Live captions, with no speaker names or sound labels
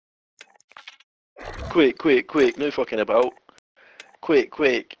quick. No fucking about. Quick.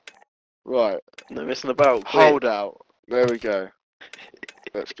 Right. No messing about. Quick. Hold out. There we go.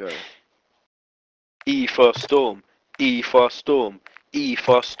 Let's go. E for storm. E for storm. E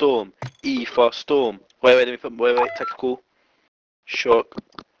for storm. E for storm. Wait, let me wait, tactical. Shock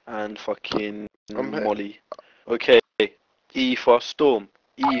and fucking Molly. Okay. E for storm.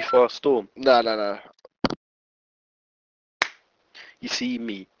 E for storm. No. You see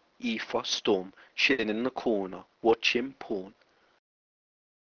me, E for storm, chilling in the corner, watching porn.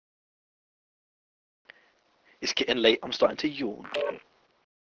 It's getting late, I'm starting to yawn.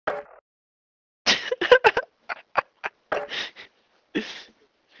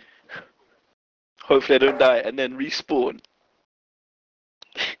 Hopefully I don't die and then respawn.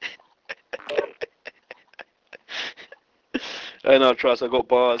 I know, trust, I got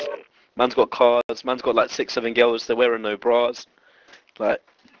bars. Man's got cars. Man's got like 6-7 girls. They're wearing no bras. Like,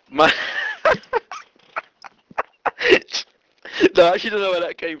 man. No, I actually don't know where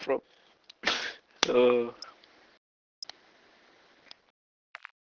that came from. Oh.